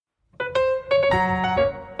Hello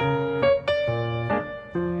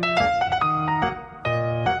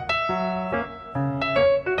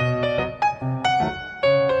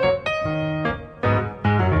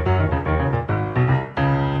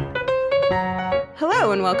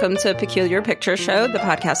and welcome to Peculiar Picture Show, the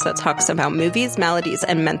podcast that talks about movies, maladies,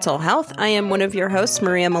 and mental health. I am one of your hosts,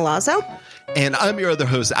 Maria Milazzo. And I'm your other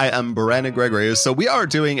host. I am Brandon Gregory. So we are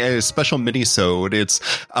doing a special mini-sode. It's,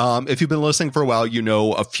 if you've been listening for a while, you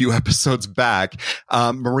know, a few episodes back,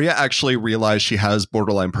 Maria actually realized she has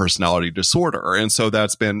borderline personality disorder. And so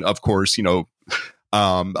that's been, of course, you know,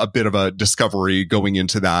 a bit of a discovery going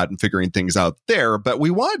into that and figuring things out there. But we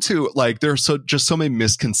wanted to, like, there's just so many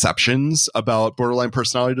misconceptions about borderline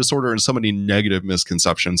personality disorder and so many negative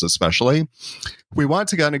misconceptions, especially. We want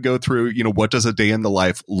to kind of go through, you know, what does a day in the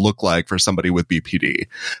life look like for somebody with BPD?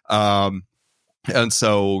 And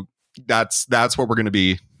so that's what we're going to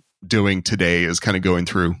be doing today, is kind of going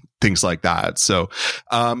through things like that. So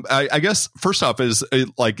I guess first off is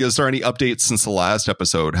there any updates since the last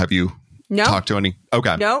episode? Have you talked to any?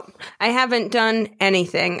 Okay. Nope. I haven't done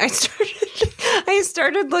anything. I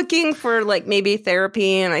started looking for like maybe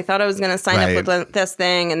therapy, and I thought I was going to sign up with this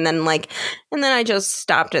thing, and then I just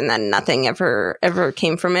stopped, and then nothing ever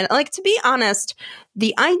came from it. Like, to be honest,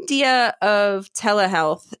 the idea of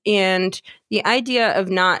telehealth and the idea of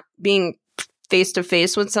not being face to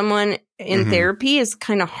face with someone in therapy is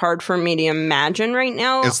kind of hard for me to imagine right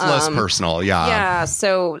now. It's less personal. Yeah. Yeah.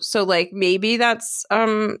 So like maybe that's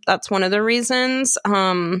one of the reasons.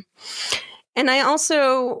 And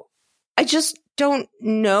I just don't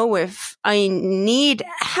know if I need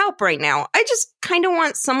help right now. I just kind of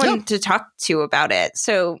want someone to talk to about it.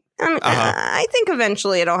 So I think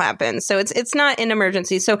eventually it'll happen. So it's not an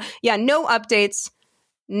emergency. So yeah, no updates,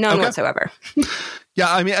 none whatsoever. Yeah,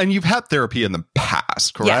 I mean, and you've had therapy in the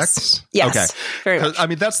past, correct? Yes. Okay. Very much. I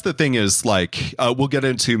mean, that's the thing is, like, we'll get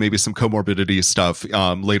into maybe some comorbidity stuff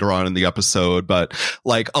later on in the episode, but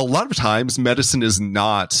like a lot of times medicine is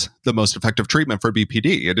not the most effective treatment for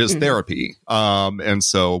BPD. It is therapy. And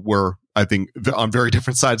so we're, I think, on very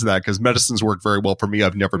different sides of that, because medicine's worked very well for me.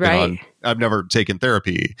 I've never I've never taken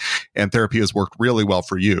therapy, and therapy has worked really well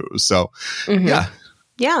for you. So yeah.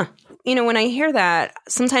 You know, when I hear that,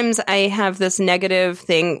 sometimes I have this negative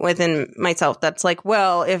thing within myself that's like,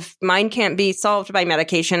 well, if mine can't be solved by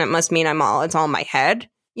medication, it must mean it's all in my head,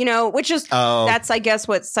 you know, which is, that's, I guess,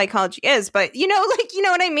 what psychology is. But, you know, like, you know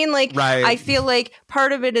what I mean? Like, I feel like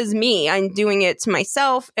part of it is me. I'm doing it to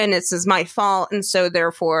myself, and this is my fault. And so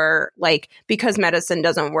therefore, like, because medicine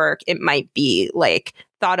doesn't work, it might be like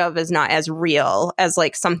thought of as not as real as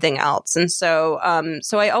like something else. And so,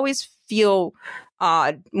 so I always feel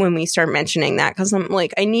odd when we start mentioning that, because I'm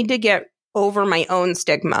like, I need to get over my own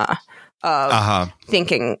stigma of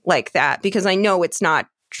thinking like that, because I know it's not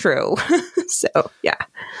true. So yeah,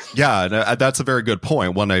 that's a very good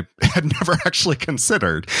point. One I had never actually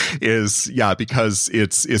considered is because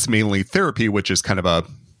it's mainly therapy, which is kind of a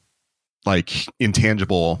like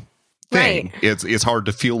intangible thing. Right. It's hard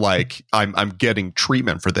to feel like I'm getting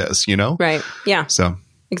treatment for this, you know? Right. Yeah. So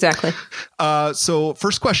exactly. So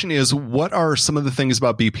first question is, what are some of the things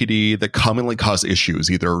about BPD that commonly cause issues,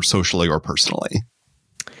 either socially or personally?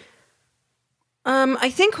 I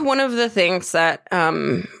think one of the things that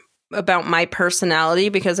about my personality,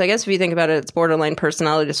 because I guess if you think about it, it's borderline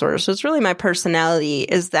personality disorder. So it's really my personality,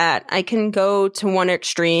 is that I can go to one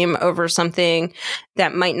extreme over something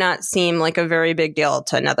that might not seem like a very big deal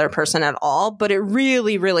to another person at all, but it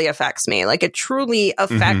really, really affects me. Like, it truly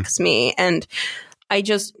affects me. And I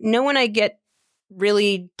just know when I get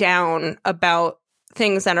really down about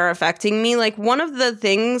things that are affecting me, like one of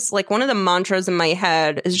the mantras in my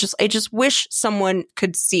head is just, I just wish someone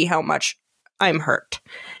could see how much I'm hurt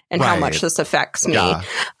and how much this affects me. Yeah.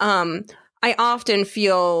 I often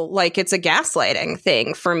feel like it's a gaslighting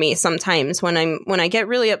thing for me sometimes when I get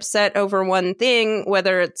really upset over one thing,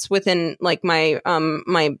 whether it's within like my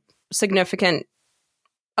my significant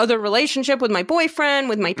other relationship, with my boyfriend,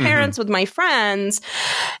 with my parents, with my friends,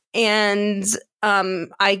 and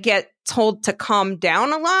I get told to calm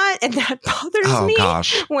down a lot, and that bothers me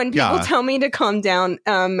when people tell me to calm down.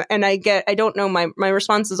 And I don't know, my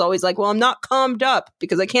response is always like, well, I'm not calmed up,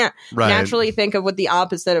 because I can't naturally think of what the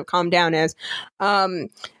opposite of calm down is.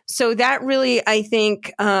 So that really, I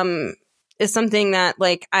think, is something that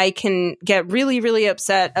like I can get really, really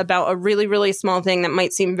upset about, a really, really small thing that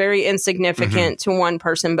might seem very insignificant to one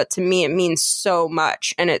person, but to me it means so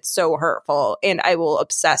much, and it's so hurtful, and I will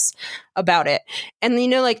obsess about it. And you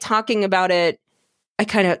know, like talking about it, it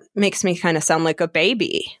kind of makes me kind of sound like a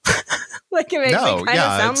baby. Like it makes me kind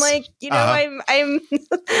of sound like, you know,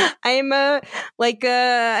 I'm like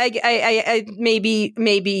I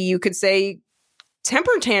maybe you could say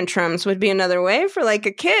temper tantrums would be another way for like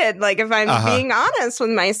a kid. Like if I'm being honest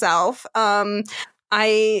with myself,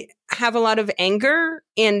 I have a lot of anger,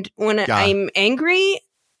 and when I'm angry,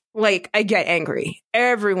 like I get angry.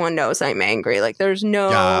 Everyone knows I'm angry. Like there's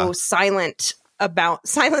no silence about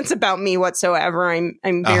me whatsoever. I'm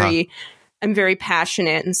very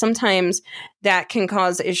passionate, and sometimes that can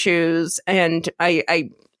cause issues. And I've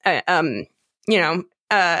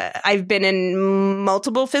been in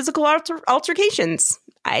multiple physical altercations.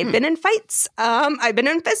 I've been in fights. I've been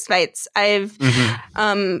in fist fights. And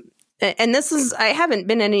this is, I haven't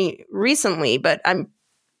been any recently, but I'm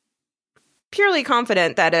purely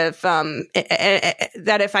confident that if I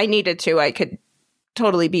needed to, I could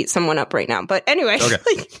totally beat someone up right now. But anyway,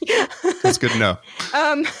 that's good to know.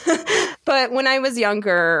 But when I was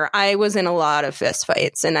younger, I was in a lot of fist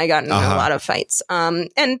fights, and I got in a lot of fights.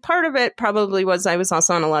 And part of it probably was I was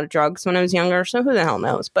also on a lot of drugs when I was younger. So who the hell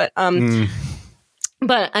knows? But I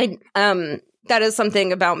that is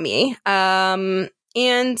something about me.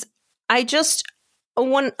 And I just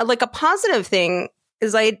a positive thing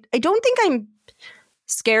is I don't think I'm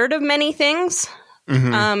scared of many things.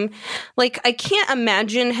 Like I can't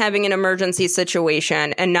imagine having an emergency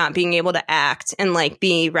situation and not being able to act and like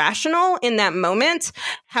be rational in that moment.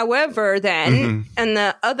 However, then and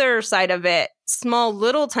the other side of it, small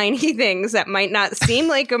little tiny things that might not seem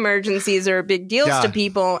like emergencies or big deals to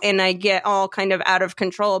people, and I get all kind of out of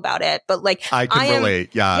control about it. But like I can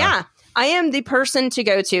relate. I am the person to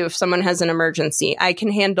go to if someone has an emergency. I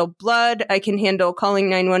can handle blood. I can handle calling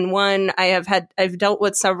 911. I've dealt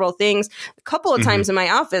with several things. A couple of times in my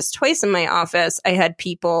office, twice in my office, I had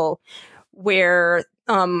people where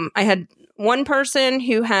I had one person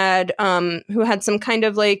who had some kind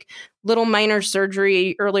of like little minor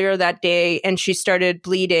surgery earlier that day, and she started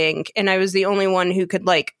bleeding, and I was the only one who could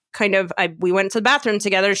like we went to the bathroom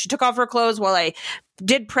together. She took off her clothes while I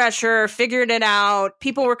did pressure, figured it out.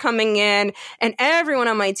 People were coming in, and everyone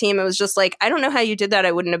on my team, it was just like, I don't know how you did that.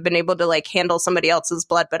 I wouldn't have been able to like handle somebody else's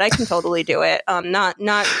blood, but I can totally do it. Not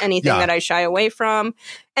anything that I shy away from.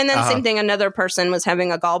 And then same thing, another person was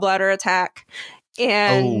having a gallbladder attack.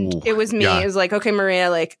 And it was me. It was like, okay, Maria,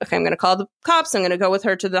 like, okay, I'm going to call the cops. I'm going to go with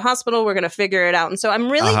her to the hospital. We're going to figure it out. And so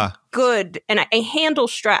I'm really good. And I handle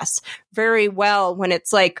stress very well when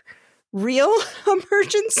it's like real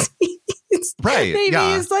emergencies. Right. Maybe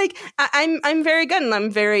it's like, I'm very good, and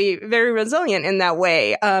I'm very, very resilient in that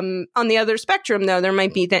way. On the other spectrum, though, there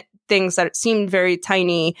might be things that seem very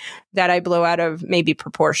tiny that I blow out of maybe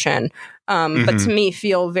proportion. But to me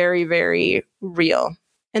feel very, very real.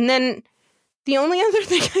 And then the only other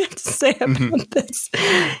thing I have to say about this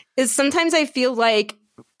is sometimes I feel like,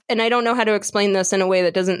 and I don't know how to explain this in a way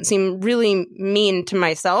that doesn't seem really mean to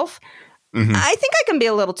myself. I think I can be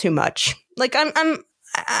a little too much. Like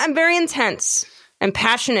I'm very intense. I'm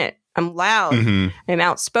passionate. I'm loud. I'm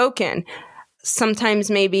outspoken.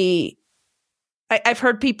 Sometimes maybe I've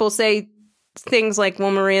heard people say things like,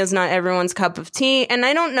 well, Maria's not everyone's cup of tea. And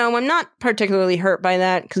I don't know. I'm not particularly hurt by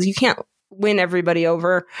that because you can't win everybody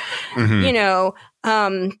over, you know.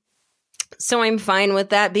 So I'm fine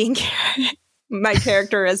with that being my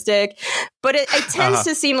characteristic. But it tends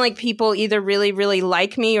to seem like people either really, really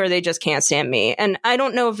like me or they just can't stand me. And I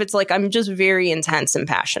don't know if it's like I'm just very intense and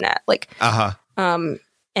passionate. Like, and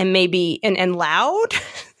maybe and loud.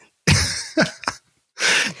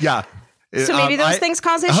 Yeah. So maybe those things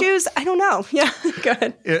cause issues? I don't know. Yeah, go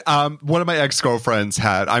ahead. One of my ex-girlfriends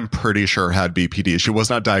I'm pretty sure had BPD. She was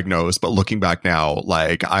not diagnosed, but looking back now,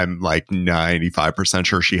 like I'm like 95%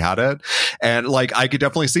 sure she had it. And like I could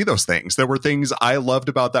definitely see those things. There were things I loved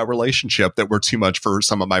about that relationship that were too much for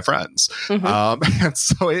some of my friends. And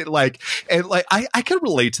so I can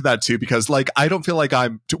relate to that too, because like I don't feel like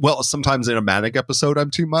sometimes in a manic episode I'm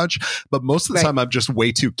too much, but most of the time I'm just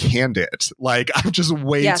way too candid. Like I'm just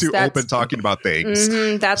way too open talking about things.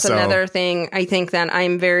 That's another thing. I think that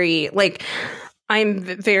I'm very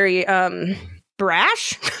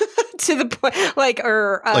brash to the point, like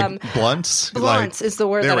blunt. Blunt is the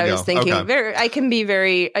word that I was thinking. Okay. I can be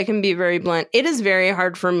very blunt. It is very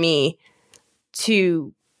hard for me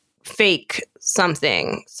to fake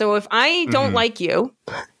something. So if I don't like you,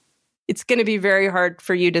 it's going to be very hard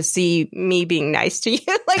for you to see me being nice to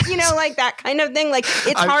you. Like, you know, like that kind of thing. Like,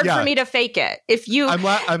 it's hard for me to fake it. If you, I'm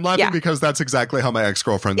laughing because that's exactly how my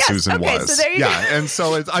ex-girlfriend Susan was. So there you go. And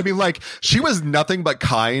so it's, I mean, like, she was nothing but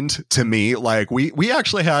kind to me. Like, we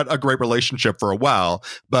actually had a great relationship for a while,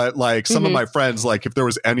 but like some of my friends, like if there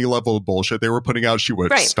was any level of bullshit they were putting out, she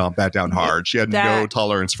would stomp that down hard. She had no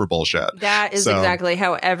tolerance for bullshit. That is exactly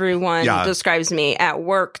how everyone describes me at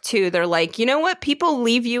work too. They're like, you know what? People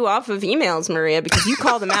leave you off of emails, Maria, because you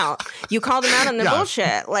call them out. You call them out on their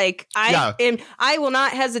bullshit. Like I will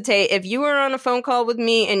not hesitate. If you are on a phone call with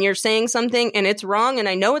me and you're saying something and it's wrong and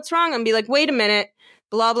I know it's wrong, I'm be like, wait a minute,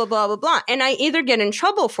 blah, blah, blah, blah, blah. And I either get in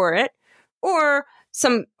trouble for it or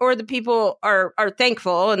the people are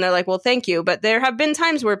thankful and they're like, well, thank you. But there have been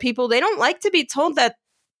times where people, they don't like to be told that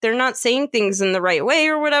they're not saying things in the right way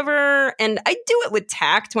or whatever. And I do it with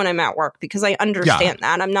tact when I'm at work because I understand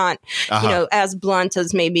that. I'm not, you know, as blunt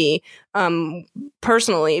as maybe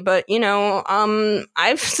personally, but, you know,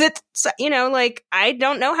 you know, like, I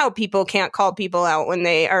don't know how people can't call people out when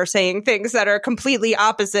they are saying things that are completely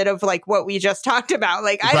opposite of like what we just talked about.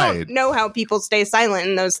 Like, I don't know how people stay silent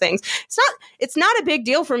in those things. It's not a big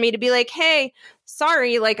deal for me to be like, hey,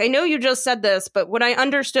 sorry, like, I know you just said this, but what I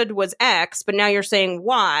understood was X, but now you're saying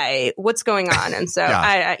Y. What's going on? And so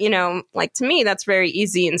I, you know, like, to me, that's very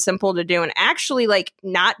easy and simple to do. And actually, like,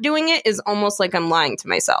 not doing it is almost like I'm lying to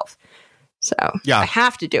myself. So I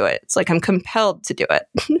have to do it. It's like I'm compelled to do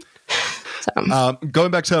it.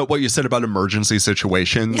 Going back to what you said about emergency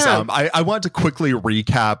situations, I want to quickly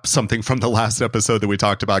recap something from the last episode that we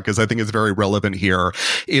talked about because I think it's very relevant here.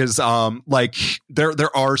 Is like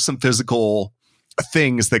there are some physical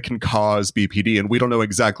things that can cause BPD, and we don't know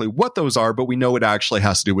exactly what those are, but we know it actually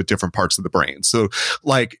has to do with different parts of the brain. So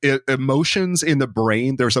like emotions in the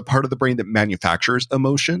brain, there's a part of the brain that manufactures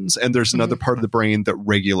emotions, and there's another part of the brain that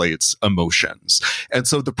regulates emotions. And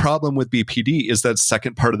so the problem with BPD is that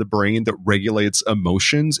second part of the brain that regulates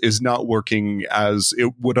emotions is not working as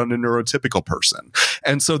it would on a neurotypical person.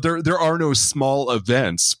 And so there are no small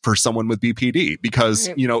events for someone with BPD because,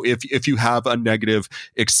 you know, if you have a negative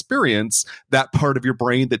experience, that part of your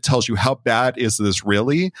brain that tells you how bad is this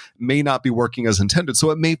really may not be working as intended. So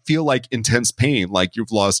it may feel like intense pain, like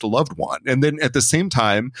you've lost a loved one. And then at the same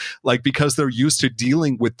time, like because they're used to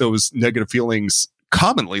dealing with those negative feelings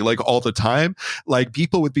commonly, like all the time, like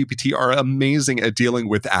people with BPD are amazing at dealing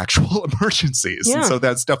with actual emergencies. And so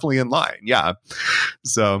that's definitely in line. Yeah.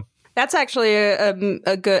 So that's actually a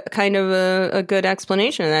good kind of a good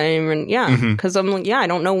explanation of that. Even because I'm like, I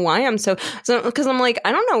don't know why I'm so because I'm like,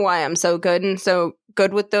 I don't know why I'm so good and so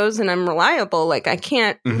good with those, and I'm reliable. Like, I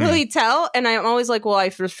can't really tell, and I'm always like, well, I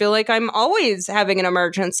feel like I'm always having an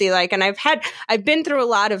emergency. Like, and I've been through a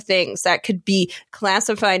lot of things that could be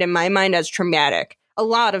classified in my mind as traumatic. A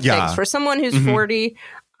lot of things for someone who's 40.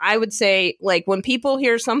 I would say, like, when people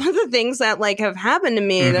hear some of the things that like have happened to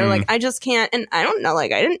me, they're like, I just can't, and I don't know,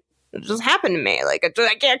 like, it just happened to me. Like,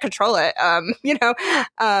 I can't control it. You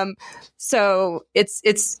know? So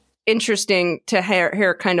it's interesting to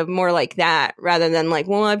hear kind of more like that rather than like,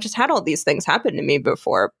 well, I've just had all these things happen to me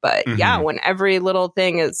before. But when every little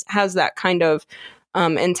thing has that kind of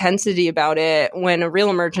intensity about it, when a real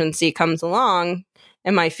emergency comes along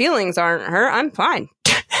and my feelings aren't hurt, I'm fine.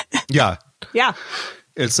 Yeah. Yeah.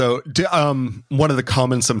 And so one of the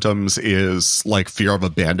common symptoms is like fear of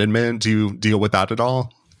abandonment. Do you deal with that at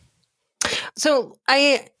all? So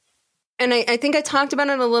I think I talked about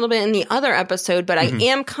it a little bit in the other episode, but I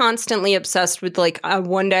am constantly obsessed with like,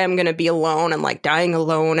 one day I'm going to be alone and like dying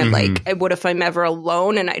alone. And like, what if I'm ever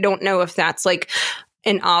alone? And I don't know if that's like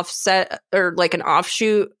an offset or like an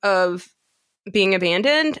offshoot of being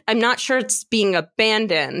abandoned. I'm not sure it's being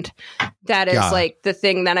abandoned. That is like the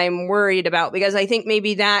thing that I'm worried about, because I think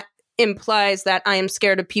maybe that implies that I am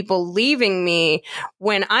scared of people leaving me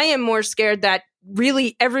when I am more scared that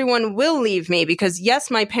really everyone will leave me, because yes,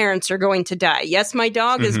 my parents are going to die. Yes, my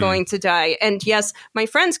dog is going to die. And yes, my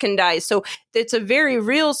friends can die. So it's a very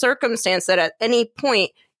real circumstance that at any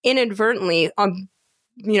point inadvertently,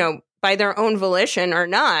 you know, by their own volition or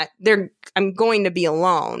not, I'm going to be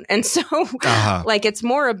alone. And so like, it's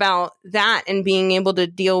more about that and being able to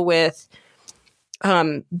deal with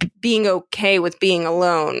being okay with being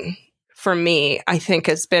alone. For me, I think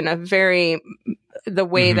has been the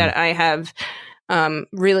way that I have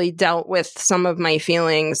really dealt with some of my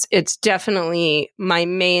feelings. It's definitely my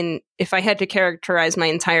main, if I had to characterize my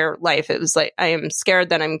entire life, it was like, I am scared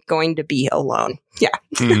that I'm going to be alone. Yeah.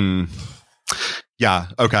 Yeah.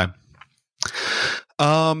 Okay.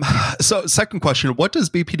 So second question, what does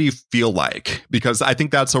BPD feel like? Because I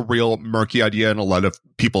think that's a real murky idea in a lot of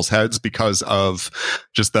people's heads because of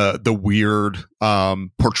just the weird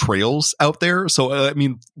portrayals out there. So, I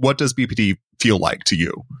mean, what does BPD feel like to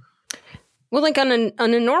you? Well, like on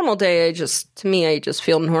a normal day, I just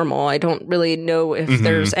feel normal. I don't really know if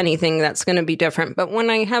there's anything that's going to be different. But when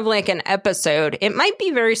I have like an episode, it might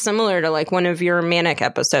be very similar to like one of your manic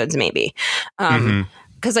episodes, maybe.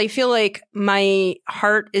 Because I feel like my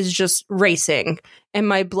heart is just racing and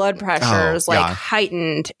my blood pressure is like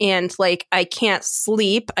heightened and like I can't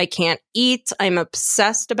sleep. I can't eat. I'm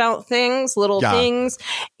obsessed about things, little things.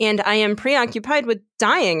 And I am preoccupied with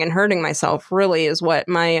dying and hurting myself, really, is what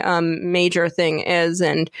my major thing is.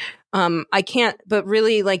 And I can't, but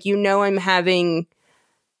really, like, I'm having.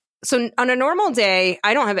 So on a normal day,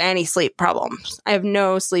 I don't have any sleep problems. I have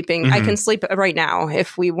no sleeping. I can sleep right now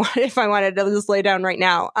if I wanted to just lay down right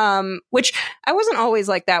now. Which I wasn't always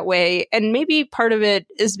like that way. And maybe part of it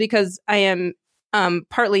is because I am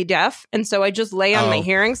partly deaf. And so I just lay on my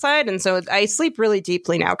hearing side. And so I sleep really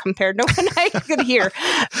deeply now compared to when I could hear.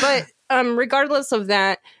 But regardless of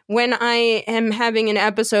that, when I am having an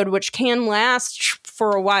episode, which can last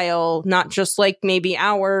for a while, not just like maybe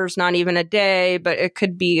hours, not even a day, but it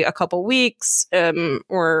could be a couple weeks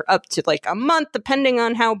or up to like a month, depending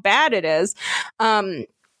on how bad it is.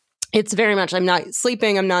 It's very much, I'm not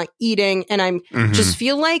sleeping, I'm not eating, and I'm just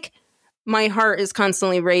feel like my heart is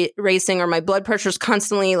constantly racing or my blood pressure is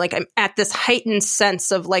constantly like I'm at this heightened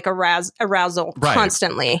sense of like arousal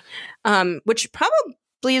constantly, which probably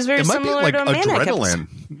is very similar to a manic adrenaline.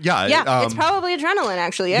 Yeah, it's probably adrenaline,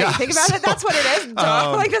 actually. Yeah, you think about it, that's what it is.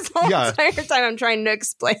 Like this whole entire time I'm trying to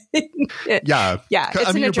explain it. Yeah.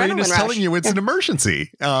 It's your brain is rush. telling you it's an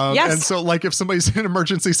emergency. Yes. And so, like, if somebody's in an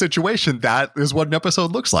emergency situation, that is what an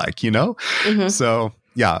episode looks like, So,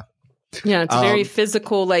 yeah. Yeah, it's a very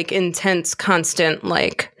physical, like, intense, constant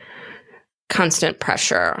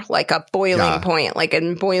pressure, like a boiling point, like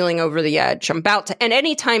I'm boiling over the edge. I'm about to, and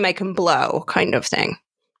anytime I can blow kind of thing.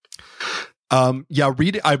 I've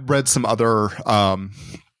read some other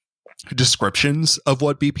descriptions of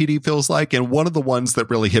what BPD feels like. And one of the ones that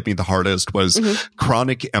really hit me the hardest was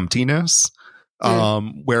chronic emptiness.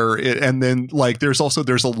 And then like there's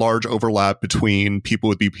a large overlap between people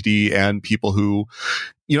with BPD and people who,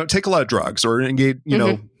 take a lot of drugs or engage,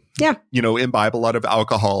 imbibe a lot of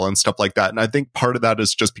alcohol and stuff like that. And I think part of that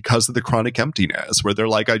is just because of the chronic emptiness where they're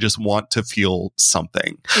like, I just want to feel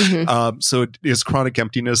something. So is chronic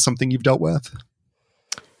emptiness something you've dealt with?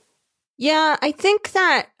 Yeah, I think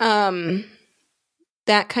that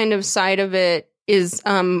that kind of side of it is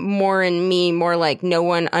more in me, more like no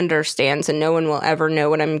one understands and no one will ever know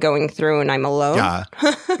what I'm going through and I'm alone. Yeah.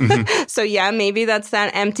 So yeah, maybe that's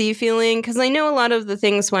that empty feeling. Because I know a lot of the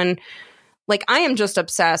things when, like, I am just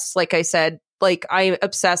obsessed, like I said, like I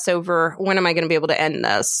obsess over when am I going to be able to end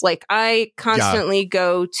this? Like I constantly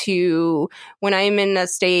go to, when I'm in a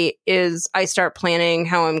state is I start planning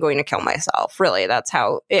how I'm going to kill myself. Really, that's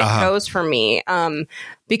how it goes for me.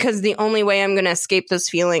 Because the only way I'm going to escape this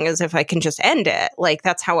feeling is if I can just end it. Like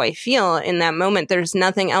that's how I feel in that moment. There's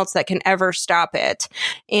nothing else that can ever stop it.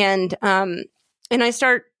 And I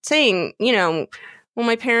start saying, well,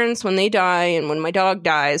 my parents, when they die and when my dog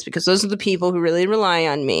dies, because those are the people who really rely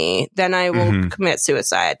on me, then I will commit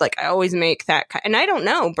suicide. Like I always make that. And I don't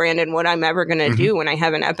know, Brandon, what I'm ever going to do when I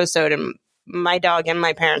have an episode and my dog and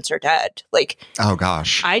my parents are dead. Like, oh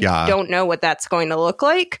gosh, I don't know what that's going to look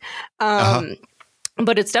like.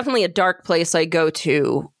 But it's definitely a dark place I go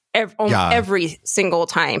to every single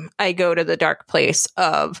time I go to the dark place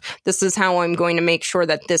of this is how I'm going to make sure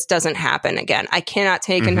that this doesn't happen again. I cannot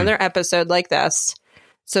take another episode like this.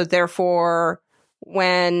 So therefore,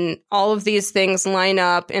 when all of these things line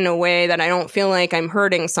up in a way that I don't feel like I'm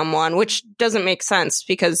hurting someone, which doesn't make sense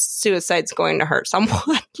because suicide's going to hurt someone,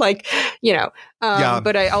 but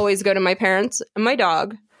I always go to my parents and my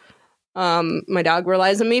dog. My dog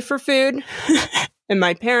relies on me for food. And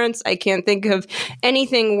my parents, I can't think of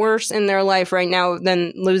anything worse in their life right now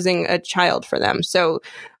than losing a child for them. So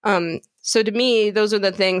to me, those are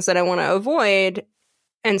the things that I want to avoid.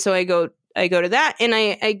 And so I go to that, and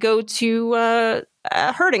I go to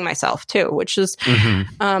hurting myself too, which is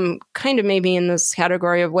kind of maybe in this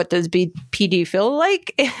category of what does BPD feel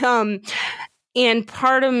like. And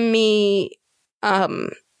part of me,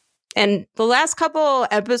 and the last couple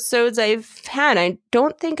episodes I've had, I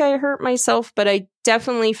don't think I hurt myself, but I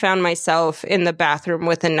definitely found myself in the bathroom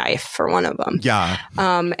with a knife for one of them. Yeah.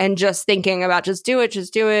 And just thinking about just do it.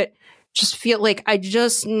 Just feel like I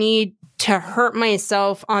just need to hurt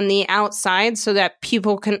myself on the outside so that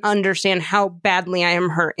people can understand how badly I am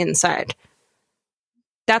hurt inside.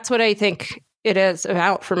 that's what I think it is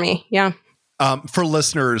about for me. Yeah. For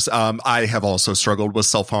listeners, I have also struggled with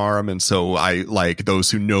self-harm. And so like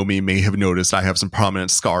those who know me may have noticed I have some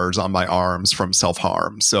prominent scars on my arms from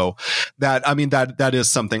self-harm. So that is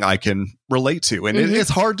something I can relate to. And it's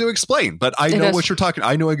hard to explain, but I know what you're talking.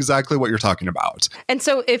 I know exactly what you're talking about. And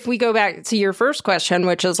so if we go back to your first question,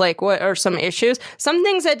 which is like, what are some issues? Some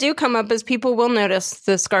things that do come up is people will notice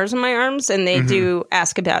the scars on my arms and they do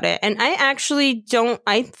ask about it. And I actually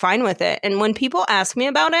I'm fine with it. And when people ask me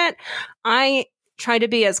about it, I try to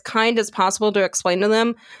be as kind as possible to explain to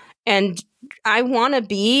them. And I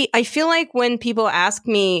feel like when people ask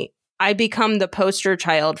me, I become the poster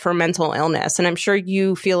child for mental illness. And I'm sure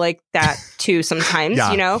you feel like that too sometimes,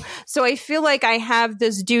 you know? So I feel like I have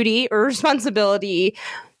this duty or responsibility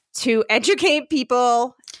to educate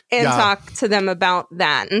people and talk to them about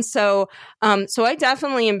that. And so I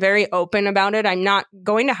definitely am very open about it. I'm not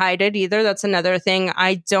going to hide it either. That's another thing.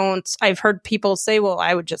 I've heard people say, well,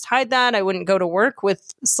 I would just hide that. I wouldn't go to work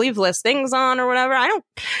with sleeveless things on or whatever.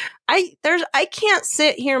 I can't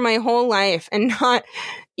sit here my whole life and not,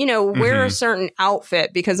 wear a certain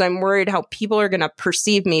outfit because I'm worried how people are going to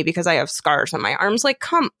perceive me because I have scars on my arms. Like,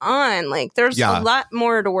 come on. Like, there's a lot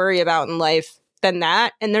more to worry about in life than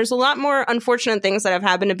that. And there's a lot more unfortunate things that have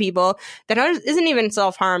happened to people that isn't even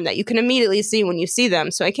self-harm that you can immediately see when you see them.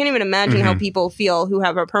 So I can't even imagine how people feel who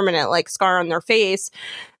have a permanent like scar on their face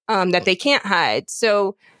that they can't hide.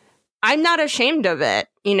 So I'm not ashamed of it,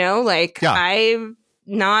 I'm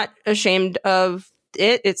not ashamed of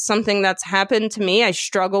it. It's something that's happened to me. I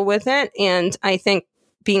struggle with it. And I think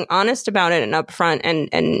being honest about it and upfront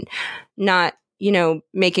and not,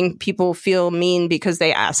 making people feel mean because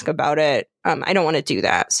they ask about it. I don't want to do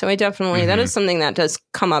that. So I definitely, that is something that does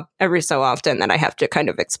come up every so often that I have to kind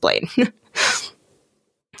of explain.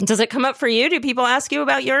 Does it come up for you? Do people ask you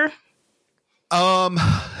about your... I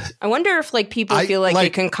wonder if people feel like they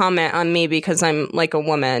can comment on me because I'm like a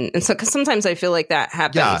woman. And so, because sometimes I feel like that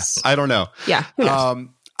happens. Yeah, I don't know. Yeah. Who knows?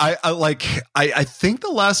 I think the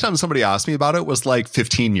last time somebody asked me about it was like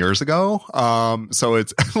 15 years ago. So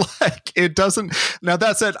it's like, it doesn't, now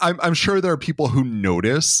that said, I'm sure there are people who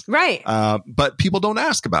notice, right? But people don't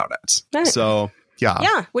ask about it. Right. So yeah.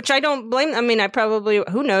 Yeah. Which I don't blame. I mean, I probably,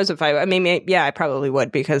 who knows if I probably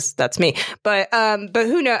would because that's me, but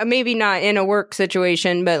who knows, maybe not in a work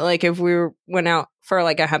situation, but like if we went out for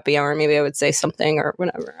like a happy hour, maybe I would say something or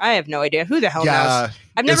whatever. I have no idea. Who the hell knows?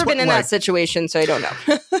 I've never been in that situation, so I don't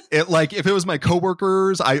know. If it was my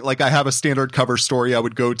coworkers, I have a standard cover story I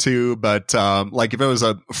would go to, but if it was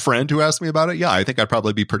a friend who asked me about it, I think I'd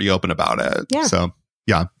probably be pretty open about it. Yeah. So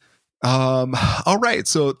yeah. All right.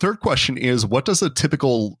 So third question is, what does a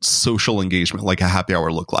typical social engagement like a happy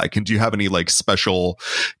hour look like? And do you have any special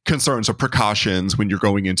concerns or precautions when you're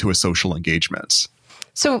going into a social engagement?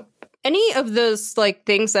 So any of those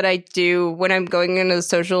things that I do when I'm going into a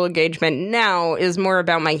social engagement now is more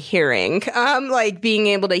about my hearing. Being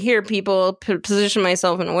able to hear people, position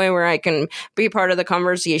myself in a way where I can be part of the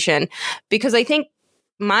conversation. Because I think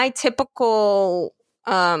my typical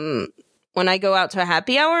when I go out to a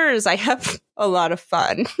happy hour is I have a lot of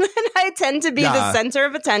fun. And I tend to be the center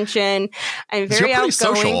of attention. I'm very outgoing.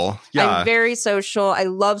 Social. Yeah. I'm very social. I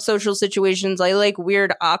love social situations. I like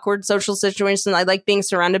weird, awkward social situations. I like being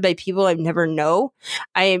surrounded by people I never know.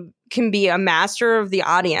 I can be a master of the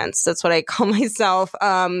audience. That's what I call myself.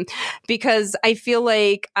 Because I feel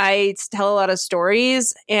like I tell a lot of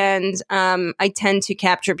stories and I tend to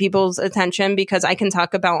capture people's attention because I can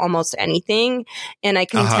talk about almost anything and I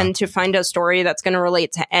can tend to find a story that's going to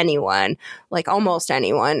relate to anyone, like almost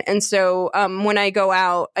anyone. And so when I go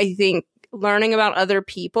out, I think learning about other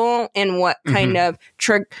people and what kind of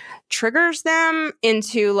triggers them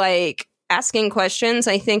into asking questions,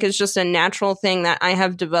 I think is just a natural thing that I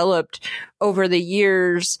have developed over the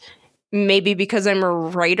years, maybe because I'm a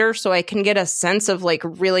writer, so I can get a sense of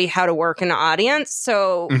really how to work an audience.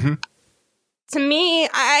 So to me,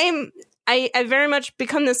 I very much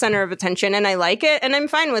become the center of attention and I like it and I'm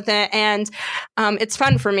fine with it. And it's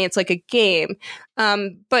fun for me. It's like a game.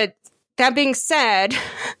 But that being said,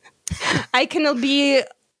 I can be,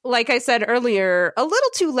 like I said earlier, a little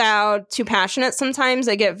too loud, too passionate sometimes.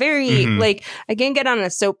 I get very, I can get on a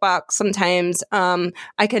soapbox sometimes.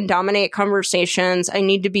 I can dominate conversations. I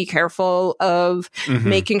need to be careful of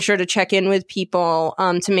making sure to check in with people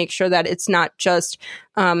to make sure that it's not just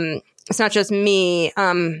me.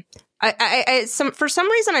 For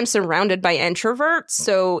some reason, I'm surrounded by introverts,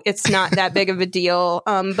 so it's not that big of a deal.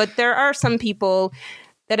 But there are some people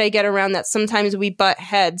that I get around that sometimes we butt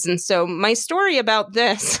heads. And so my story about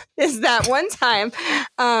this is that one time,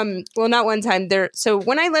 not one time there. So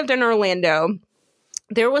when I lived in Orlando,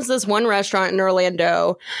 there was this one restaurant in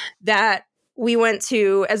Orlando that we went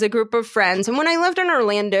to as a group of friends. And when I lived in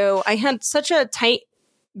Orlando, I had such a tight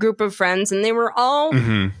group of friends, and they were all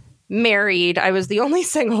married. I was the only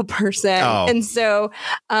single person. Oh. And so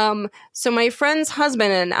my friend's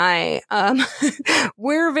husband and I,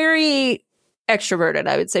 we're very extroverted.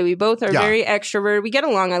 I would say we both are very extroverted. We get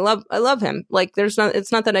along. I love him. Like it's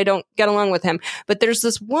not that I don't get along with him, but there's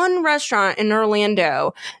this one restaurant in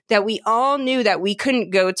Orlando that we all knew that we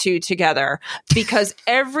couldn't go to together because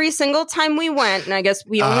every single time we went, and I guess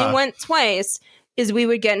we only went twice, is we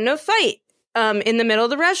would get in a fight in the middle of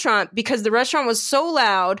the restaurant because the restaurant was so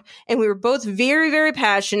loud and we were both very, very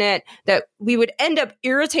passionate that we would end up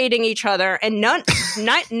irritating each other, and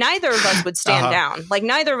neither of us would stand down. Like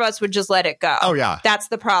neither of us would just let it go. Oh, yeah. That's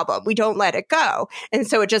the problem. We don't let it go. And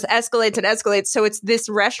so it just escalates and escalates. So it's this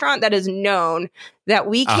restaurant that is known that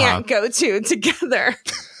we can't go to together.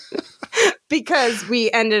 Because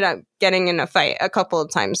we ended up getting in a fight a couple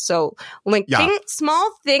of times. So linking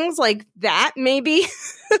small things like that, maybe.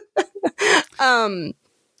 But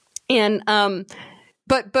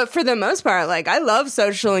for the most part, like I love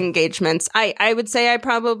social engagements. I would say I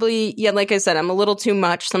probably, like I said, I'm a little too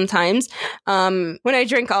much sometimes. When I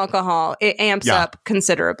drink alcohol, it amps up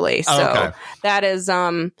considerably. So that is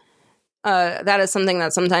something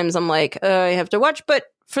that sometimes I'm like, I have to watch. But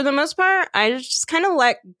for the most part, I just kind of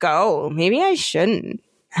let go. Maybe I shouldn't.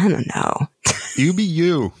 I don't know. You be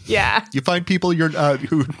you. Yeah. You find people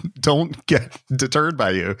who don't get deterred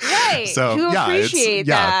by you. Right. So, who appreciate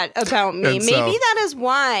that about me. And maybe that is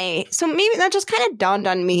why. So maybe that just kind of dawned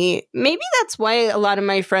on me. Maybe that's why a lot of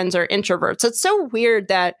my friends are introverts. It's so weird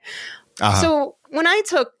that. So when I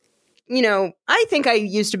took, I think I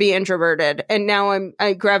used to be introverted and now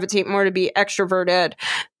I gravitate more to be extroverted.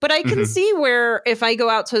 But I can see where if I go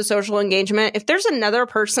out to a social engagement, if there's another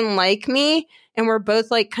person like me and we're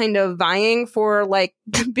both like kind of vying for like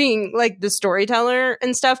being like the storyteller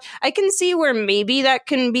and stuff, I can see where maybe that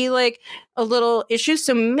can be like a little issue.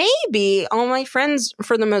 So maybe all my friends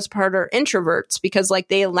for the most part are introverts because like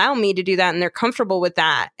they allow me to do that and they're comfortable with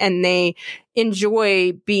that and they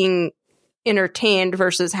enjoy being entertained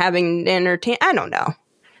versus having entertain. I don't know.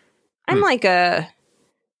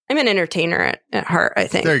 I'm an entertainer at heart, I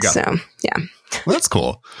think. There you go. So, yeah. Well, that's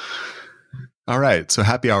cool. All right. So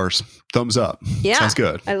happy hours. Thumbs up. Yeah. Sounds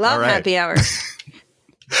good. I love happy hours.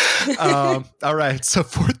 All right. So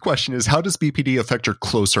fourth question is, how does BPD affect your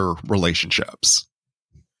closer relationships?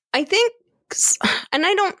 I think, and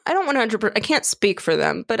I don't 100%, I can't speak for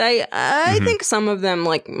them, but I think some of them,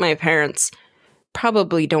 like my parents,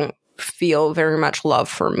 probably don't feel very much love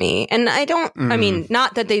for me. And I don't, I mean,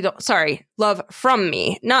 not that they don't, love from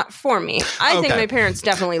me, not for me. I think my parents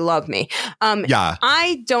definitely love me.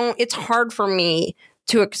 I don't, it's hard for me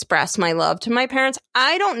to express my love to my parents.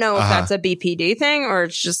 I don't know if that's a BPD thing or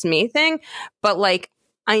it's just me thing, but like,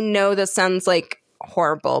 I know this sounds like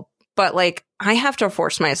horrible, but like, I have to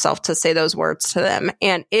force myself to say those words to them.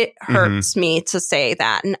 And it hurts me to say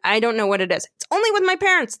that. And I don't know what it is. It's only with my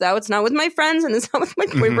parents, though. It's not with my friends and it's not with my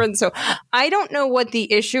boyfriend. So I don't know what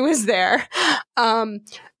the issue is there.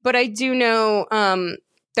 But I do know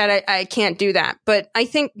that I can't do that. But I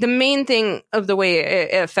think the main thing of the way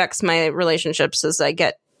it affects my relationships is I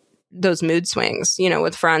get those mood swings,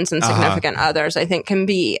 with friends and significant others, I think can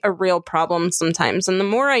be a real problem sometimes. And the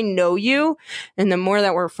more I know you and the more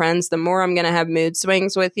that we're friends, the more I'm going to have mood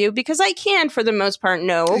swings with you because I can, for the most part,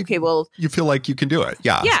 know, okay, well. You feel like you can do it.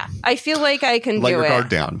 Yeah. Yeah. I feel like I can do it. Let your guard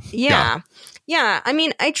down. Yeah. Yeah. I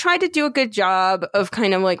mean, I try to do a good job of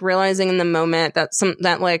kind of like realizing in the moment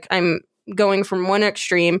that like I'm going from one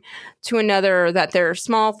extreme to another, that there are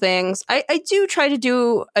small things. I do try to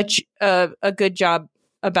do a good job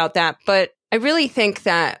about that. But I really think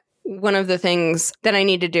that one of the things that I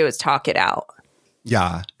need to do is talk it out.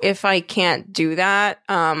 Yeah. If I can't do that,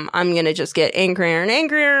 I'm going to just get angrier and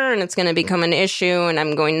angrier and it's going to become an issue and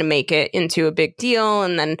I'm going to make it into a big deal.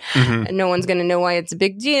 And then no one's going to know why it's a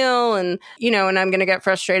big deal. And, and I'm going to get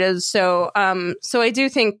frustrated. So I do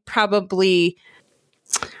think probably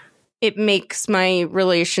it makes my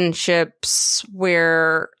relationships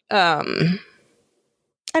where,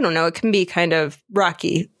 I don't know, it can be kind of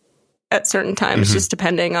rocky at certain times, just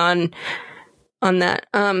depending on that.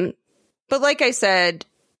 But like I said,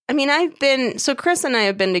 I mean, Chris and I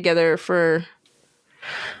have been together for,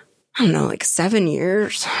 I don't know, like 7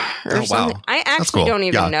 years or something. Wow. I actually don't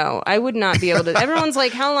even know. I would not be able to. Everyone's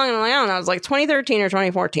like, how long? I'm like, I don't know. I was like 2013 or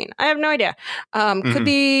 2014. I have no idea. Could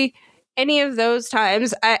be any of those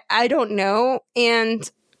times. I don't know. And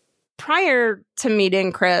prior to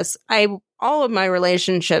meeting Chris, all of my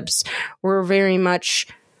relationships were very much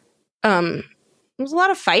was a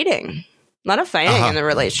lot of fighting. A lot of fighting in the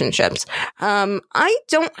relationships. I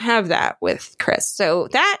don't have that with Chris. So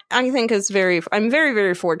that I think is I'm very,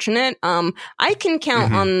 very fortunate. I can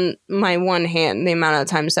count on my one hand the amount of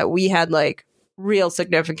times that we had like real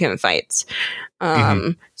significant fights.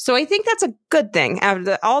 So I think that's a good thing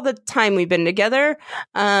after all the time we've been together.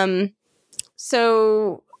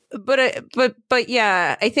 But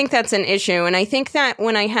yeah, I think that's an issue. And I think that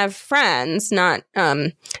when I have friends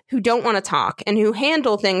who don't want to talk and who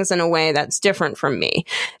handle things in a way that's different from me,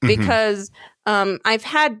 because I've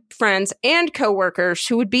had friends and coworkers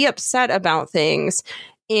who would be upset about things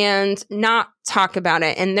and not talk about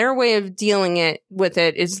it. And their way of dealing with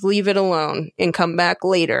it is leave it alone and come back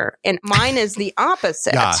later. And mine is the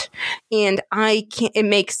opposite. Yeah. And it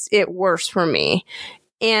makes it worse for me.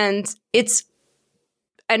 And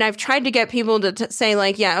I've tried to get people to say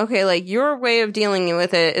like, yeah, okay, like your way of dealing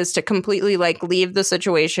with it is to completely like leave the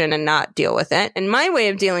situation and not deal with it. And my way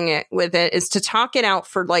of dealing with it is to talk it out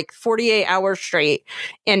for like 48 hours straight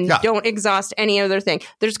and don't exhaust any other thing.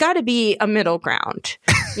 There's got to be a middle ground,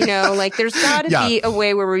 like there's got to be a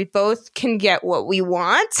way where we both can get what we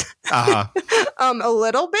want a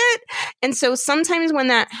little bit. And so sometimes when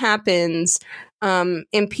that happens,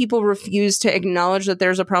 and people refuse to acknowledge that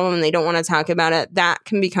there's a problem and they don't want to talk about it, that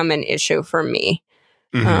can become an issue for me,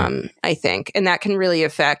 I think. And that can really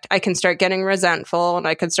I can start getting resentful and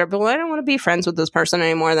I can start, I don't want to be friends with this person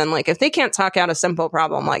anymore. Then like, if they can't talk out a simple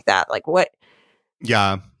problem like that, like what?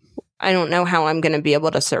 Yeah. I don't know how I'm going to be able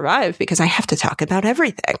to survive because I have to talk about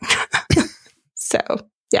everything. So,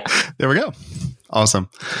 yeah. There we go. Awesome.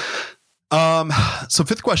 So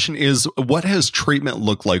fifth question is, what has treatment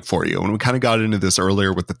looked like for you? And we kind of got into this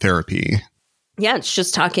earlier with the therapy. Yeah, it's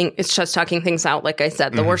just talking things out. Like I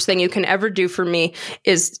said, the worst thing you can ever do for me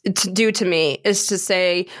is to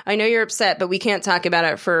say, I know you're upset, but we can't talk about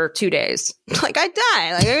it for 2 days. Like I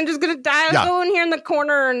die. Like I'm just going to die. I'll go in here in the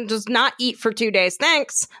corner and just not eat for 2 days.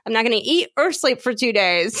 Thanks. I'm not going to eat or sleep for 2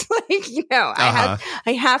 days. Like,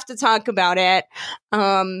 I have to talk about it.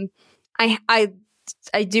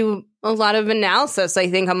 I do a lot of analysis, I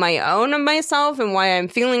think, on my own of myself and why I'm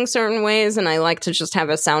feeling certain ways. And I like to just have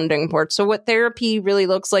a sounding board. So what therapy really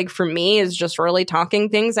looks like for me is just really talking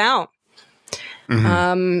things out.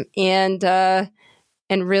 And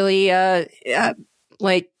really,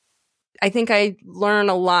 I think I learn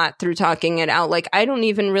a lot through talking it out. Like, I don't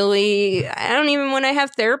even when I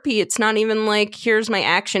have therapy, it's not even like, here's my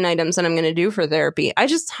action items that I'm going to do for therapy. I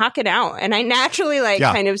just talk it out and I naturally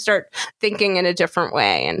kind of start thinking in a different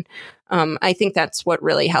way. And I think that's what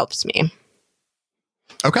really helps me.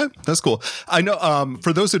 Okay, that's cool. I know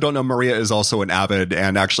for those who don't know, Maria is also an avid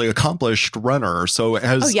and actually accomplished runner. So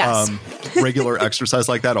has regular exercise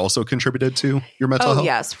like that also contributed to your mental health?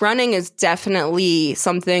 Yes. Running is definitely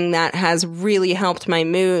something that has really helped my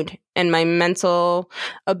mood and my mental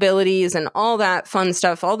abilities and all that fun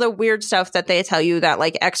stuff, all the weird stuff that they tell you that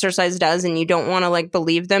like exercise does and you don't want to like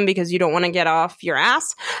believe them because you don't want to get off your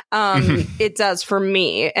ass. It does for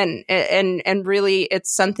me. And really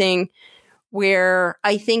it's something where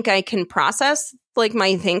I think I can process like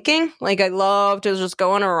my thinking. Like I love to just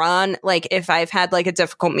go on a run, like if I've had like a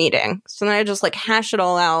difficult meeting. So then I just like hash it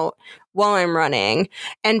all out while I'm running.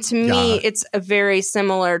 And to me, it's a very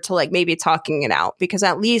similar to like maybe talking it out, because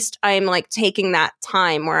at least I'm like taking that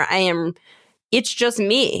time where it's just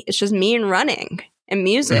me. It's just me and running and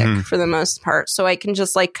music for the most part. So I can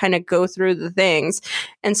just like kind of go through the things.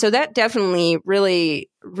 And so that definitely really,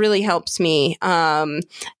 really helps me. And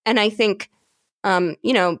I think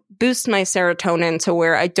boost my serotonin to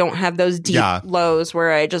where I don't have those deep lows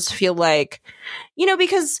where I just feel like,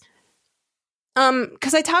 because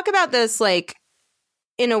I talk about this like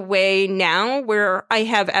in a way now where I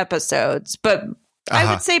have episodes, but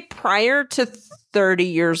I would say prior to 30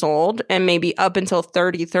 years old and maybe up until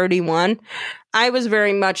 30, 31, I was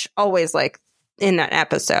very much always like in that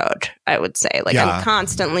episode, I would say. Like I'm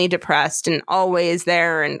constantly depressed and always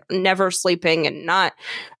there and never sleeping and not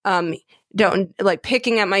don't like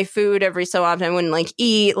picking at my food every so often. I wouldn't like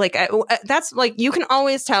eat. Like that's like, you can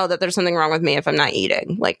always tell that there's something wrong with me if I'm not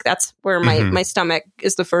eating. Like that's where my stomach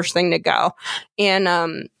is the first thing to go.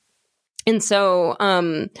 And so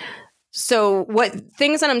what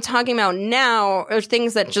things that I'm talking about now are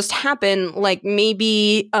things that just happen, like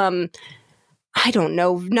maybe, I don't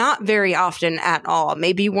know, not very often at all,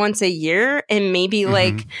 maybe once a year and maybe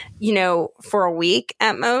like, for a week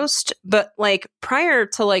at most. But like prior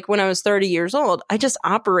to like when I was 30 years old, I just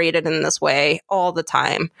operated in this way all the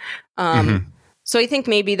time. So I think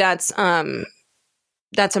maybe that's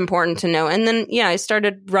important to know. And then, I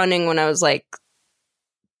started running when I was like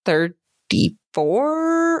 13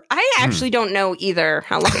 34. I actually don't know either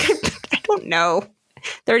how long. I don't know.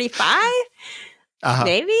 35?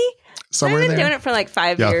 Maybe? Somewhere I've been there. doing it for like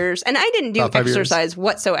 5 years. And I didn't do exercise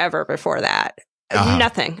whatsoever before that.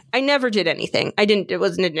 Nothing. I never did anything. It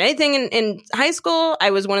wasn't anything in high school.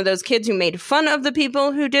 I was one of those kids who made fun of the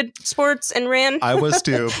people who did sports and ran. I was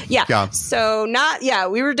too. Yeah. So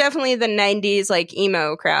we were definitely the 90s like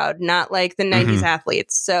emo crowd, not like the 90s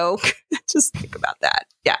athletes. So just think about that.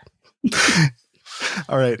 Yeah.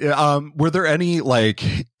 All right. Were there any like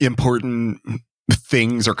important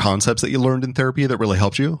things or concepts that you learned in therapy that really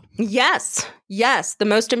helped you? Yes. The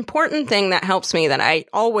most important thing that helps me that I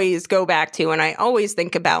always go back to and I always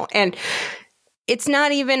think about, and it's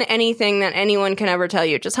not even anything that anyone can ever tell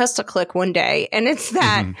you. It just has to click one day. And it's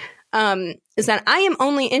that, is that I am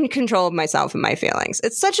only in control of myself and my feelings.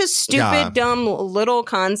 It's such a stupid, dumb little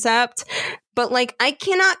concept. But like, I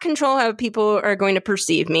cannot control how people are going to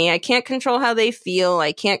perceive me. I can't control how they feel.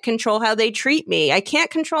 I can't control how they treat me. I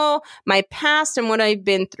can't control my past and what I've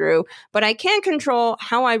been through, but I can control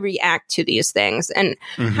how I react to these things and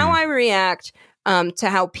how I react to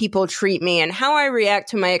how people treat me and how I react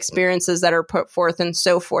to my experiences that are put forth and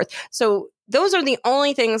so forth. So those are the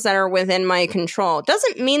only things that are within my control. It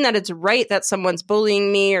doesn't mean that it's right that someone's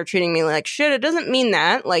bullying me or treating me like shit. It doesn't mean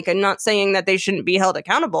that. Like, I'm not saying that they shouldn't be held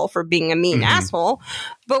accountable for being a mean asshole.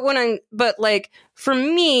 But like, for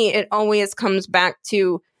me, it always comes back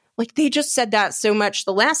to, like, they just said that so much.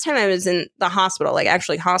 The last time I was in the hospital, like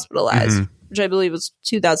actually hospitalized, which I believe was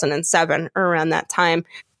 2007 or around that time,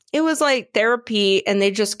 it was like therapy, and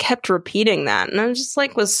they just kept repeating that. And I just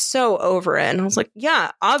like was so over it. And I was like,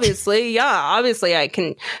 obviously I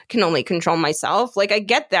can only control myself. Like, I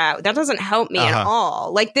get that. That doesn't help me at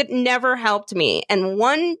all. Like, that never helped me. And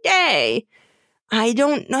one day, I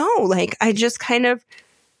don't know, like, I just kind of,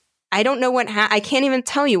 I don't know I can't even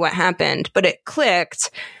tell you what happened, but it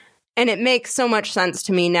clicked. And it makes so much sense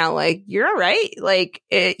to me now. Like, you're right. Like,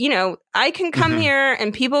 I can come here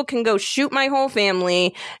and people can go shoot my whole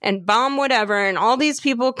family and bomb whatever, and all these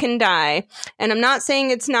people can die. And I'm not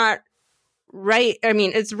saying it's not right. I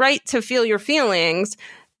mean, it's right to feel your feelings.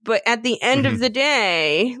 But at the end of the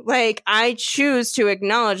day, like, I choose to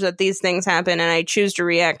acknowledge that these things happen and I choose to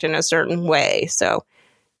react in a certain way. So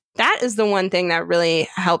that is the one thing that really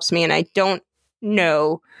helps me. And I don't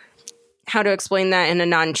know how to explain that in a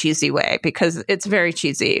non-cheesy way, because it's very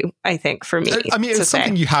cheesy, I think, for me. I mean, it's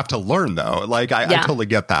something you have to learn, though. Like, I totally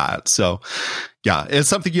get that. So, yeah, it's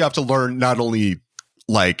something you have to learn, not only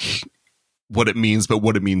like what it means, but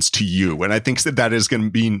what it means to you. And I think that is going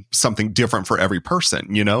to be something different for every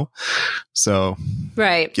person, you know? So,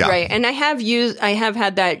 right. And I have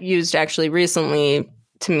had that used actually recently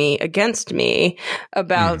to me, against me,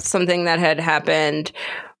 about something that had happened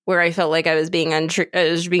where I felt like I was being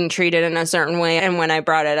treated in a certain way. And when I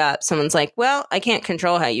brought it up, someone's like, well, I can't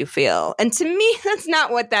control how you feel. And to me, that's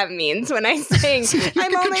not what that means when I say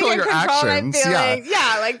I'm only going to control my feelings.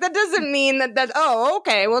 Yeah, like, that doesn't mean that, oh,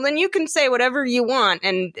 okay, well, then you can say whatever you want.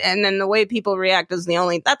 And then the way people react is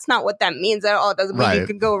that's not what that means at all. It doesn't mean you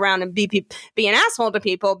can go around and be an asshole to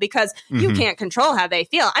people because you can't control how they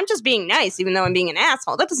feel. I'm just being nice, even though I'm being an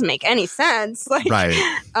asshole. That doesn't make any sense. Like,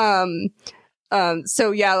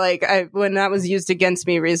 so yeah, like, when that was used against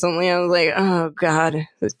me recently, I was like, oh God,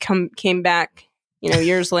 it came back,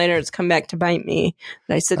 years later, it's come back to bite me.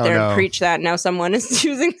 And I sit there and preach that. Now someone is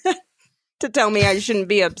using that to tell me I shouldn't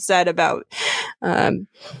be upset about,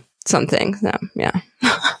 something. So yeah.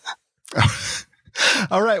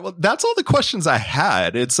 All right. Well, that's all the questions I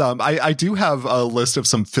had. It's I do have a list of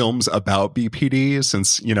some films about BPD,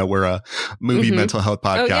 since we're a movie mental health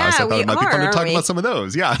podcast. I thought it might be fun to talk about some of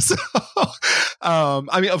those. Yeah. So,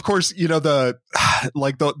 I mean, of course, the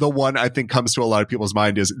one I think comes to a lot of people's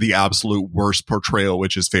mind is the absolute worst portrayal,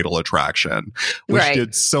 which is Fatal Attraction, which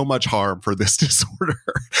did so much harm for this disorder.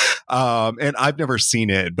 And I've never seen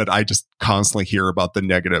it, but I just constantly hear about the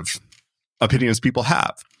negative opinions people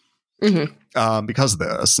have. Because of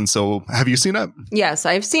this. And so, have you seen it? Yes,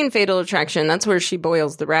 I've seen Fatal Attraction. That's where she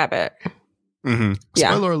boils the rabbit. Yeah.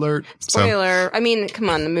 Spoiler alert. Spoiler. So. I mean, come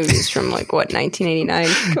on, the movie's from 1989.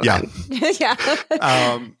 Come on.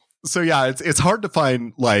 Yeah. So yeah, it's hard to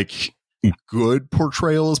find good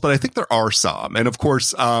portrayals, but I think there are some. And of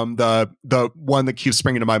course, the one that keeps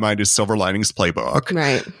springing to my mind is Silver Linings Playbook,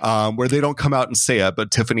 right? Where they don't come out and say it, but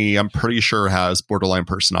Tiffany, I'm pretty sure, has borderline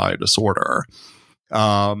personality disorder.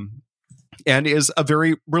 And is a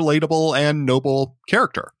very relatable and noble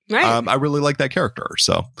character. Right. I really like that character.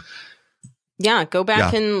 So, yeah, go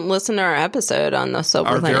back and listen to our episode on the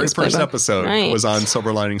Silver Linings Playbook. Our very first episode was on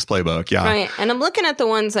Silver Linings Playbook. Yeah. Right. And I'm looking at the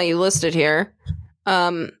ones that you listed here.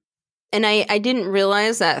 And I didn't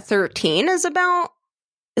realize that 13 is about.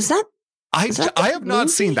 Is that I have not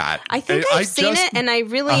seen that. I think I've seen it, and I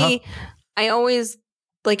really, I always,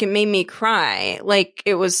 like, it made me cry. Like,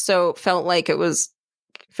 it was felt like it was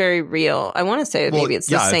very real. I want to say maybe it's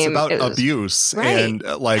the same. It's about abuse, right. And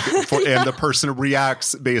and the person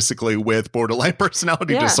reacts basically with borderline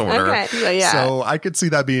personality disorder. Okay. So I could see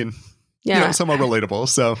that being somewhat relatable.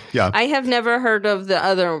 So yeah, I have never heard of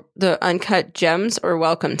the Uncut Gems or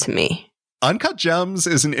Welcome to Me. Uncut Gems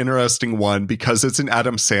is an interesting one because it's an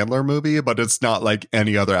Adam Sandler movie, but it's not like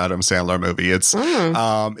any other Adam Sandler movie. It's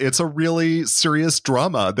a really serious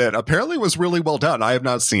drama that apparently was really well done. I have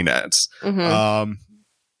not seen it. Mm-hmm.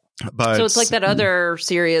 But so it's like that other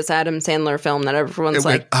serious Adam Sandler film that everyone's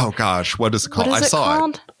like, oh gosh, what is it called? I saw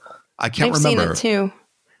it. I can't remember. I've seen it too.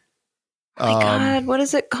 Oh my God, what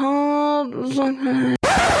is it called? It's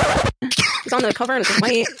on the cover and it's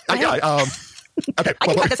white. Okay, I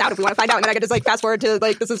can cut this out if we want to find out, and then I can just like fast forward to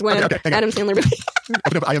like this is when Adam Sandler movie.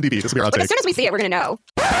 Open up IMDb. This will be our outtake. As soon as we see it, we're gonna know.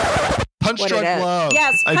 Punch Drunk Love.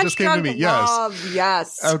 Yes, Punch Drunk Love.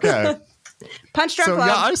 Yes. Okay. Punch Drunk Love.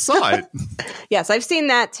 Yeah, I saw it. Yes, I've seen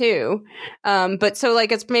that too. But so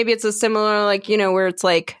like it's a similar like where it's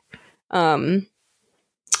like, what's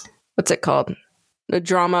it called? The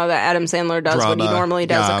drama that Adam Sandler does when he normally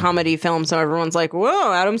does a comedy film. So everyone's like,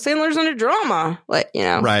 whoa, Adam Sandler's in a drama. Like,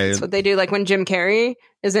 right. That's what they do. Like when Jim Carrey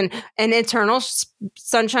is in an Eternal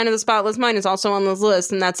Sunshine of the Spotless Mind is also on this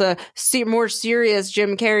list. And that's a more serious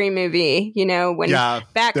Jim Carrey movie,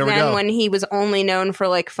 back then when he was only known for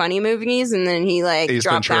like funny movies. And then he like Ace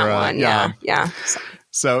dropped Ventura, that one. Yeah.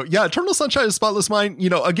 So, yeah, Eternal Sunshine of the Spotless Mind,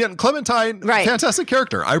 again, Clementine, fantastic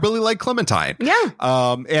character. I really like Clementine. Yeah.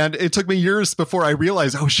 And it took me years before I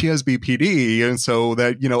realized, she has BPD. And so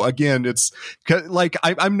that, again, it's like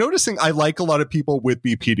I'm noticing I like a lot of people with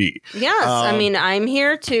BPD. Yes. I mean, I'm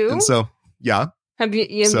here too. And so, yeah. Have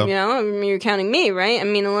you're counting me, right? I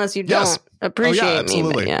mean, unless you don't appreciate me.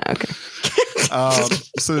 But yeah, okay.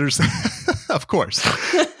 So there's, of course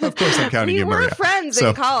I'm counting you, Maria. We were friends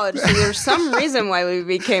in college, so there's some reason why we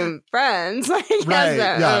became friends. It's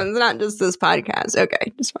not just this podcast.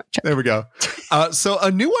 Okay, just want to check. There we go. So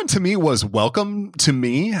a new one to me was Welcome to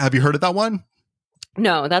Me. Have you heard of that one?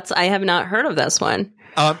 No, I have not heard of this one.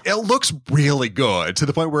 It looks really good to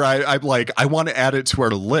the point where I'm like, I want to add it to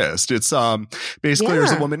our list. It's basically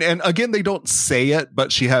there's a woman, and again, they don't say it,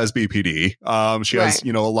 but she has BPD. She has,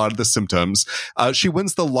 a lot of the symptoms. She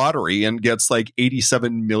wins the lottery and gets like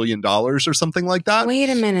 $87 million or something like that. Wait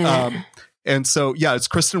a minute. And so, it's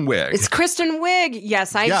Kristen Wiig. It's Kristen Wiig.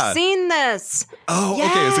 Yes, I've seen this. Oh,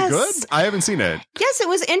 yes. Okay. Is it good? I haven't seen it. Yes, it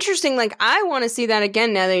was interesting. Like, I want to see that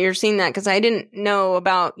again now that you're seeing that because I didn't know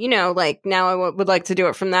about, like, now I would like to do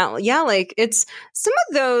it from that. Yeah, like, it's some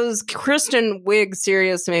of those Kristen Wiig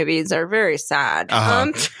serious movies are very sad.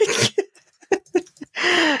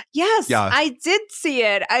 Yes, I did see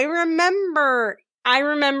it. I remember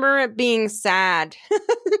it being sad.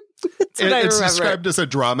 It's described as a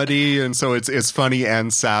dramedy, and so it's funny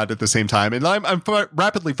and sad at the same time. And I'm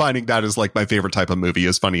rapidly finding that is like my favorite type of movie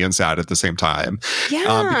is funny and sad at the same time. Yeah,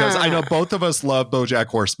 because I know both of us love BoJack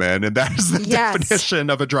Horseman, and that is the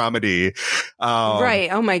definition of a dramedy. Right?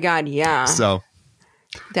 Oh my God, yeah. So.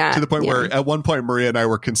 To the point where at one point Maria and I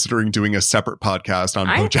were considering doing a separate podcast on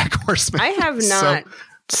BoJack Horseman. I have not.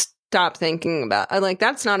 Stop thinking about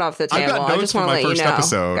that's not off the table. I just want to let you know.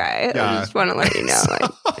 Episode. Okay? I just want to let you know.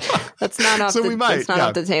 That's not off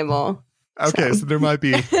off the table. Okay, so there might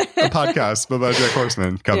be a podcast about BoJack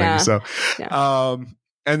Horseman coming.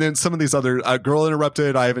 And then some of these other Girl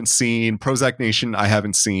Interrupted I haven't seen. Prozac Nation I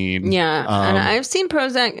haven't seen. Yeah, and I've seen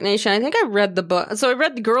Prozac Nation. I think I read the book. So I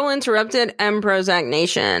read The Girl Interrupted and Prozac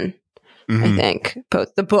Nation. I think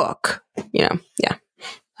both the book. Yeah.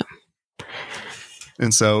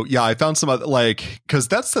 And so, I found some other, because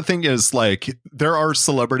that's the thing is, there are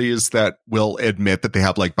celebrities that will admit that they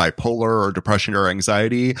have, bipolar or depression or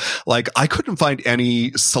anxiety. I couldn't find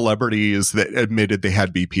any celebrities that admitted they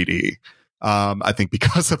had BPD. I think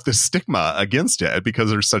because of the stigma against it, because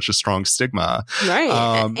there's such a strong stigma. Right.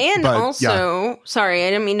 Sorry, I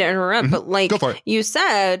didn't mean to interrupt, but Go for it. You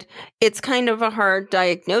said, it's kind of a hard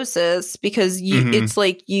diagnosis because it's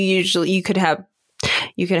you could have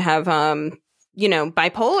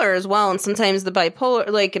bipolar as well, and sometimes the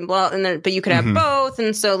bipolar but you could have both,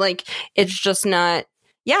 and so it's just not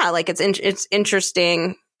it's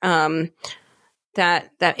interesting that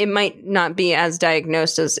it might not be as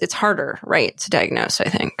diagnosed as it's harder to diagnose, I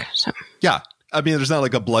think. So I mean, there's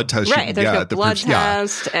not a blood test, right? There's no blood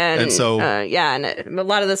test, and so and a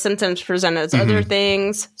lot of the symptoms present as other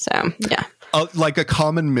things. So like a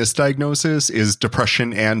common misdiagnosis is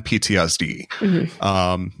depression and PTSD.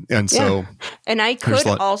 And so, and I could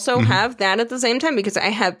also have that at the same time because I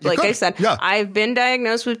have, like I said, I've been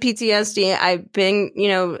diagnosed with PTSD. I've been,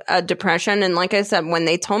 depression. And like I said, when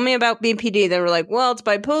they told me about BPD, they were like, well, it's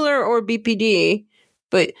bipolar or BPD.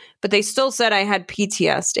 But they still said I had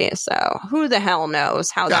PTSD. So who the hell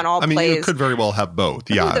knows how that all plays? I mean, you could very well have both.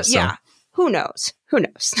 Yeah. Who knows?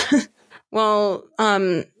 Well,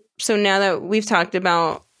 so now that we've talked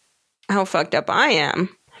about how fucked up I am,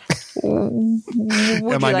 would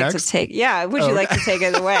you like to take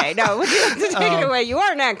it away? No, would you like to take it away? You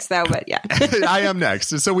are next, though, but yeah. I am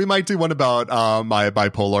next. So we might do one about my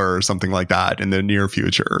bipolar or something like that in the near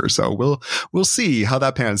future. So we'll see how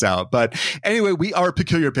that pans out. But anyway, we are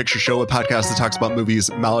Peculiar Picture Show, a podcast that talks about movies,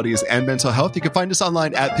 maladies, and mental health. You can find us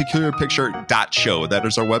online at peculiarpicture.show. That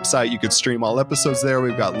is our website. You could stream all episodes there.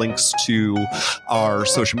 We've got links to our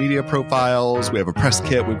social media profiles. We have a press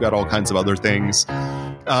kit. We've got all kinds of other things.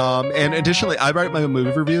 And additionally, I write my own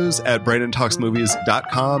movie reviews at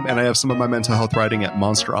BrandonTalksMovies.com, and I have some of my mental health writing at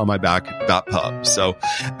monsteronmyback.pub. So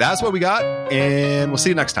that's what we got, and we'll see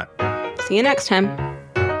you next time. See you next time.